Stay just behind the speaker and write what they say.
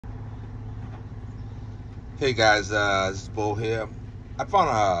Hey guys, this is Bo here. I found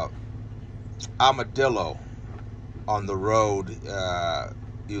a armadillo on the road.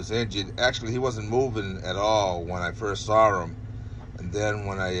 He was injured. Actually, he wasn't moving at all when I first saw him, and then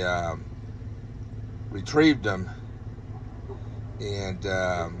when I retrieved him, and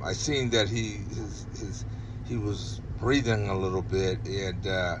I seen that he was breathing a little bit,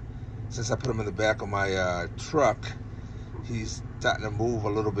 and since I put him in the back of my truck, he's starting to move a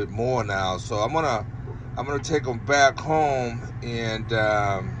little bit more now. So I'm gonna take him back home and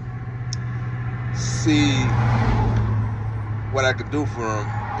see what I can do for him,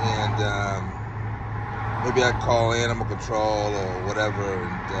 and maybe I call animal control or whatever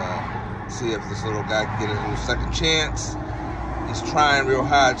and see if this little guy can get a little second chance. He's trying real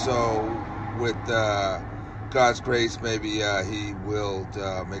hard, so with God's grace, maybe he will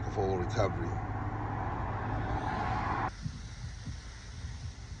make a full recovery.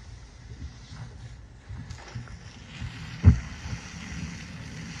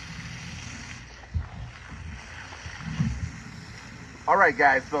 All right,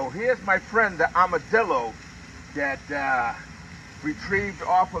 guys, so here's my friend, the armadillo, that retrieved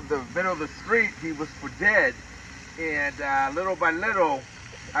off of the middle of the street. He was for dead, and little by little,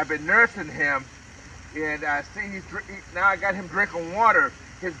 I've been nursing him, and see, now I got him drinking water.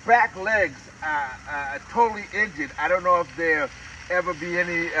 His back legs are totally injured. I don't know if they'll ever be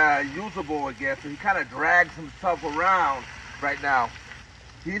any usable again, so he kind of drags himself around right now.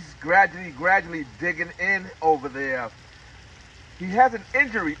 He's gradually digging in over there. He has an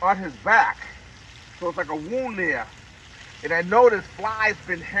injury on his back, so it's like a wound there. And I noticed flies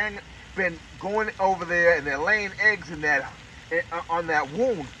been going over there, and they're laying eggs in that on that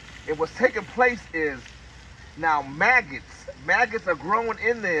wound. And what's taking place is now maggots are growing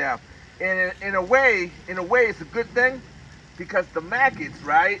in there, and in a way, it's a good thing, because the maggots,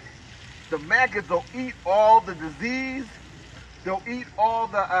 right? The maggots will eat all the disease. They'll eat all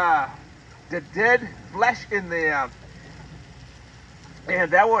the dead flesh in there.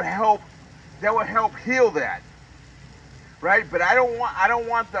 And that would help heal that, right? But I don't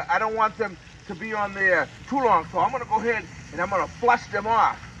want them to be on there too long. So I'm gonna go ahead and I'm gonna flush them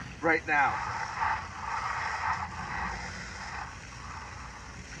off right now.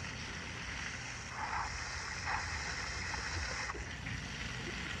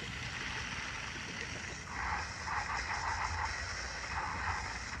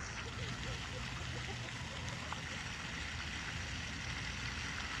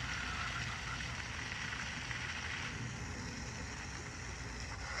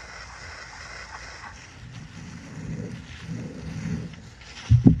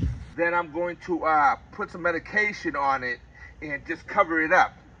 Then I'm going to put some medication on it and just cover it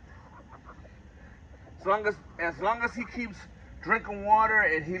up. As long as he keeps drinking water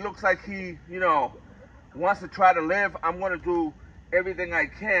and he looks like he, wants to try to live, I'm going to do everything I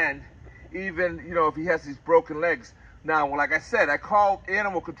can, even, if he has these broken legs. Now, like I said, I called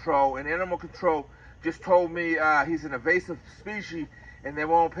animal control, and animal control just told me he's an invasive species and they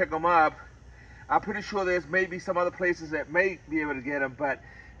won't pick him up. I'm pretty sure there's maybe some other places that may be able to get him, but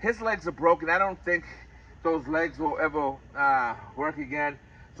his legs are broken. I don't think those legs will ever work again.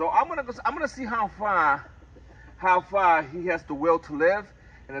 So I'm gonna see how far he has the will to live,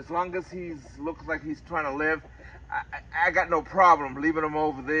 and as long as he looks like he's trying to live, I got no problem leaving him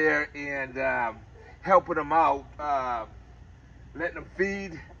over there and helping him out, letting him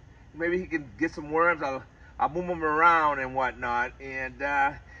feed. Maybe he can get some worms. I'll move him around and whatnot, and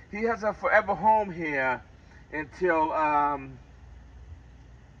he has a forever home here until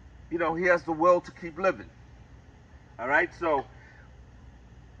he has the will to keep living. All right, so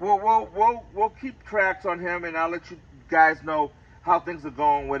we'll keep tracks on him, and I'll let you guys know how things are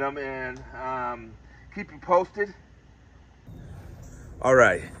going with him, and keep you posted. All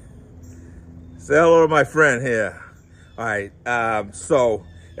right, say hello to my friend here. All right, so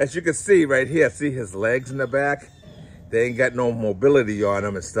as you can see right here, see his legs in the back? They ain't got no mobility on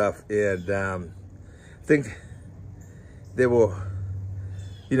them and stuff, and I think they will.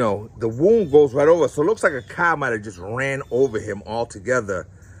 The wound goes right over, so it looks like a car might have just ran over him altogether.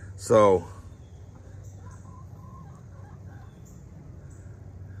 So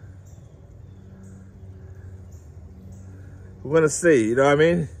we're gonna see, you know what I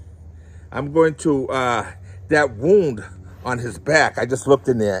mean? I'm going to, that wound on his back, I just looked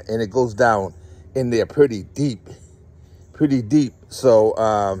in there, and it goes down in there pretty deep. So,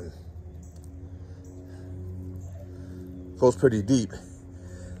 goes pretty deep.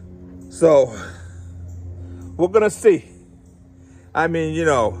 So, we're going to see. I mean,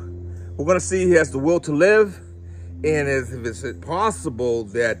 we're going to see he has the will to live. And if it's possible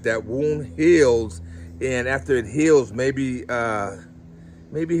that that wound heals and after it heals, maybe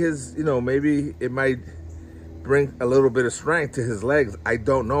maybe his, maybe it might bring a little bit of strength to his legs. I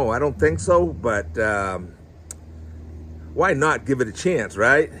don't know. I don't think so, but why not give it a chance,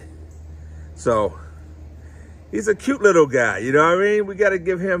 right? So he's a cute little guy, you know what I mean? We got to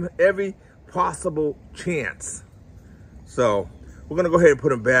give him every possible chance. So we're gonna go ahead and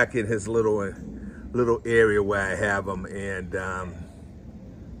put him back in his little area where I have him. And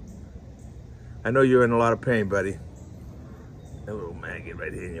I know you're in a lot of pain, buddy. A little maggot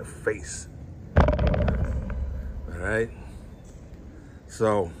right here in your face. All right.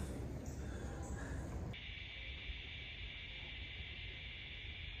 So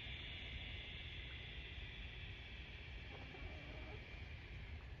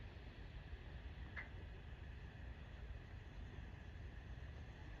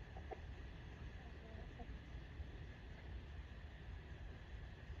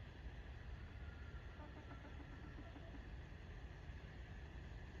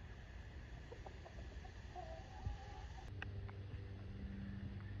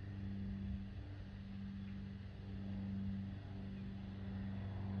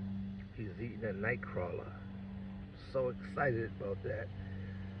he's eating a night crawler. So excited about that.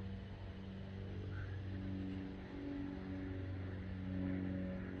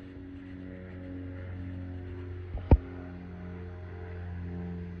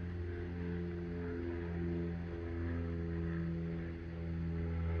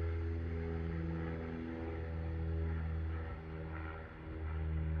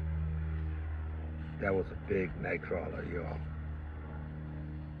 That was a big night crawler, y'all.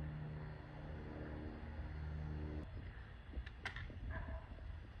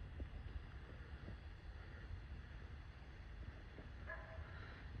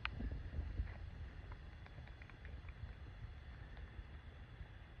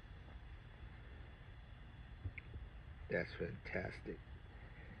 That's fantastic.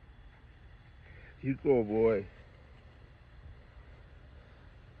 You go, boy.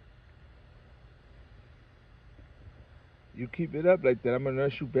 You keep it up like that, I'm gonna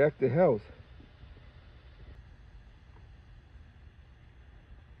nurse you back to health.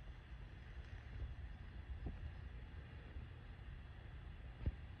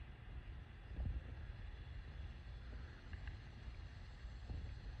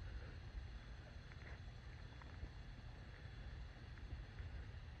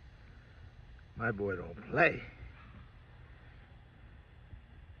 My boy don't play.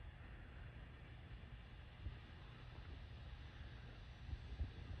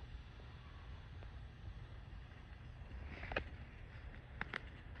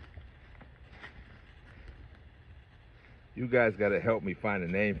 You guys got to help me find a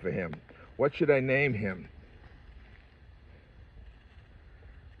name for him. What should I name him?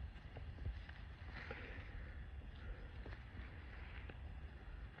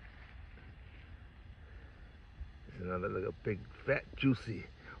 There's another little big, fat, juicy.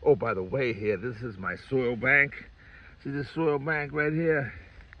 Oh, by the way, here, this is my soil bank. See this soil bank right here?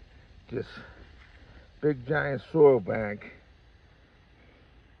 Just big, giant soil bank.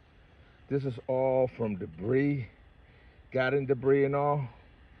 This is all from debris. Garden debris and all,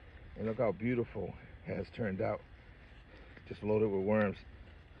 and look how beautiful it has turned out. Just loaded with worms.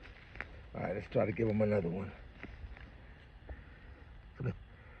 All right, let's try to give them another one.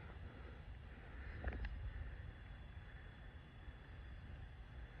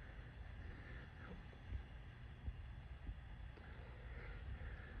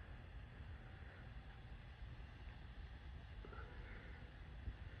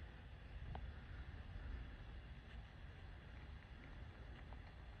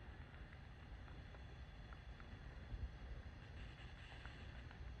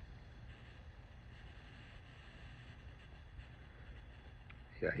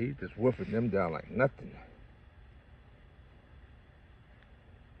 Yeah, he's just wolfing them down like nothing.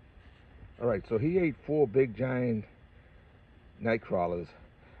 All right, so he ate 4 big giant night crawlers.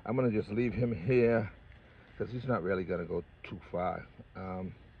 I'm gonna just leave him here because he's not really gonna go too far.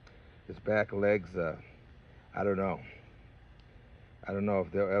 His back legs, I don't know. I don't know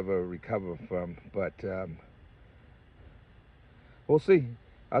if they'll ever recover from, but we'll see.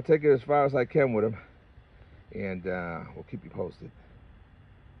 I'll take it as far as I can with him, and we'll keep you posted.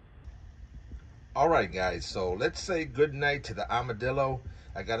 All right, guys, so let's say good night to the armadillo.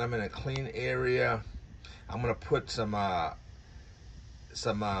 I got him in a clean area. I'm gonna put some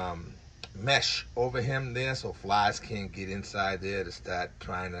mesh over him there so flies can't get inside there to start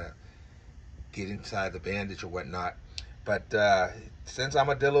trying to get inside the bandage or whatnot. But since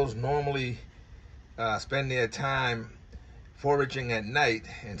armadillos normally spend their time foraging at night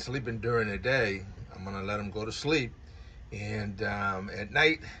and sleeping during the day, I'm gonna let them go to sleep, and at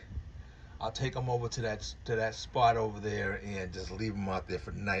night I'll take them over to that spot over there and just leave them out there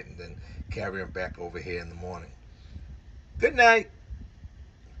for the night, and then carry them back over here in the morning. Good night.